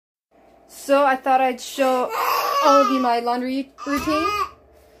So I thought I'd show all of you my laundry routine.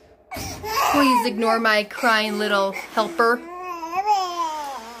 Please ignore my crying little helper.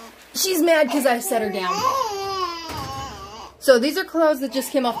 She's mad because I set her down. So these are clothes that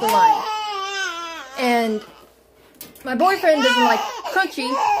just came off the line. And my boyfriend doesn't like crunchy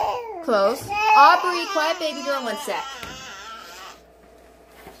clothes. Aubrey, quiet baby girl, 1 sec.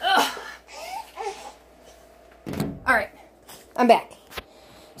 Alright, I'm back.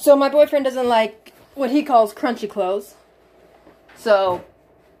 So my boyfriend doesn't like what he calls crunchy clothes. So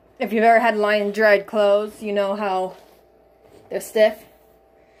if you've ever had line and dried clothes, you know how they're stiff.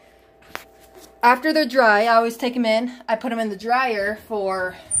 After they're dry, I always take them in. I put them in the dryer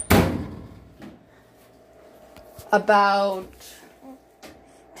for about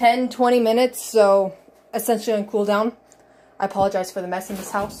 10-20 minutes, so essentially on cool down. I apologize for the mess in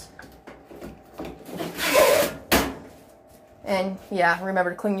this house. And yeah,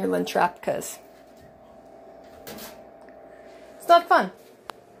 remember to clean your lint trap because it's not fun.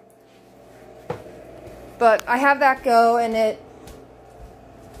 But I have that go, and it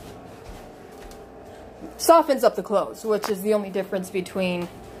softens up the clothes, which is the only difference between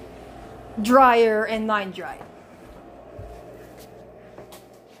dryer and line dry.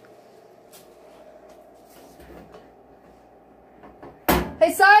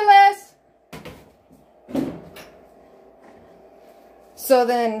 Hey, Silas! So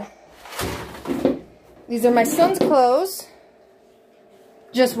then, these are my son's clothes,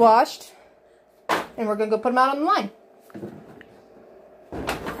 just washed, and we're gonna go put them out on the line.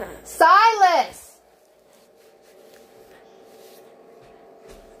 Silas!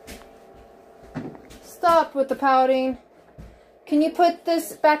 Stop with the pouting. Can you put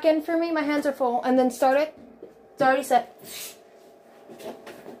this back in for me? My hands are full. And then start it. It's already set.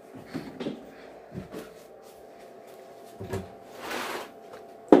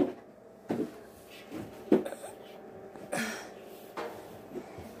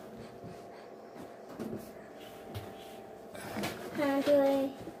 How do I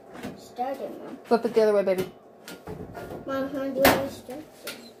start it, Mom? Flip it the other way, baby. Mom, how do I start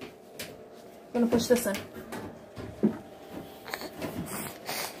this? I'm gonna push this in.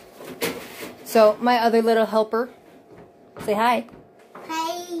 So, my other little helper. Say hi.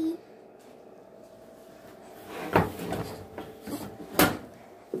 Hi.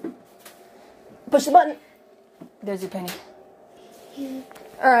 Push the button. There's your penny.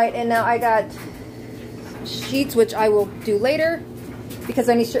 Alright, and now I got sheets, which I will do later because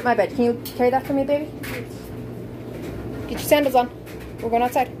I need to strip my bed. Can you carry that for me, baby? Get your sandals on. We're going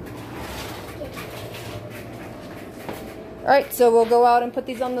outside. Alright, so we'll go out and put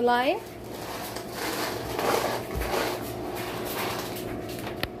these on the line.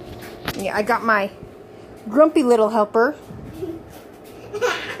 Yeah, I got my grumpy little helper,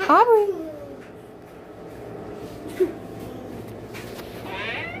 Aubrey.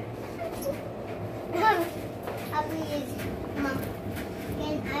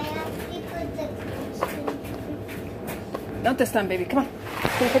 Not this time, baby. Come on.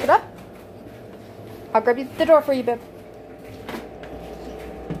 Can you pick it up? I'll grab you the door for you, babe.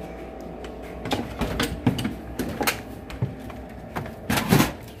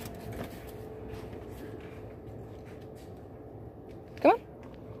 Come on.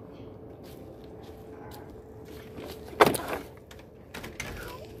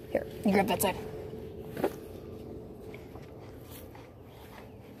 Here, you grab that side.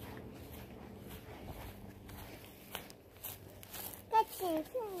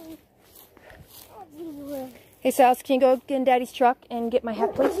 Hey, Sals, can you go get in Daddy's truck and get my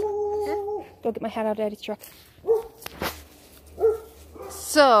hat, please? Huh? Go get my hat out of Daddy's truck.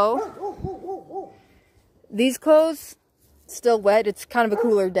 So, these clothes, still wet. It's kind of a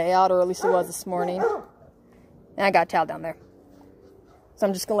cooler day out, or at least it was this morning. And I got a towel down there. So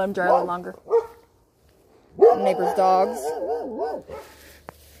I'm just going to let them dry a little longer. The neighbor's dogs.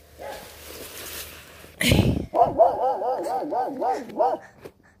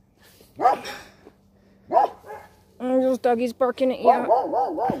 Those doggies barking at you.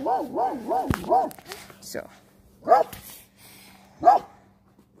 So. There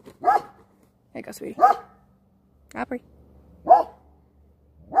you go, sweetie. Aubrey.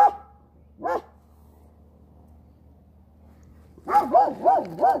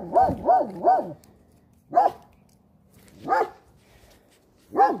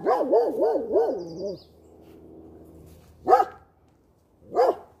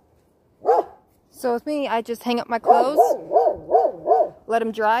 So with me, I just hang up my clothes, let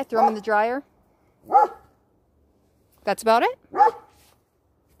them dry, throw them in the dryer. That's about it.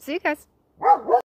 See you guys.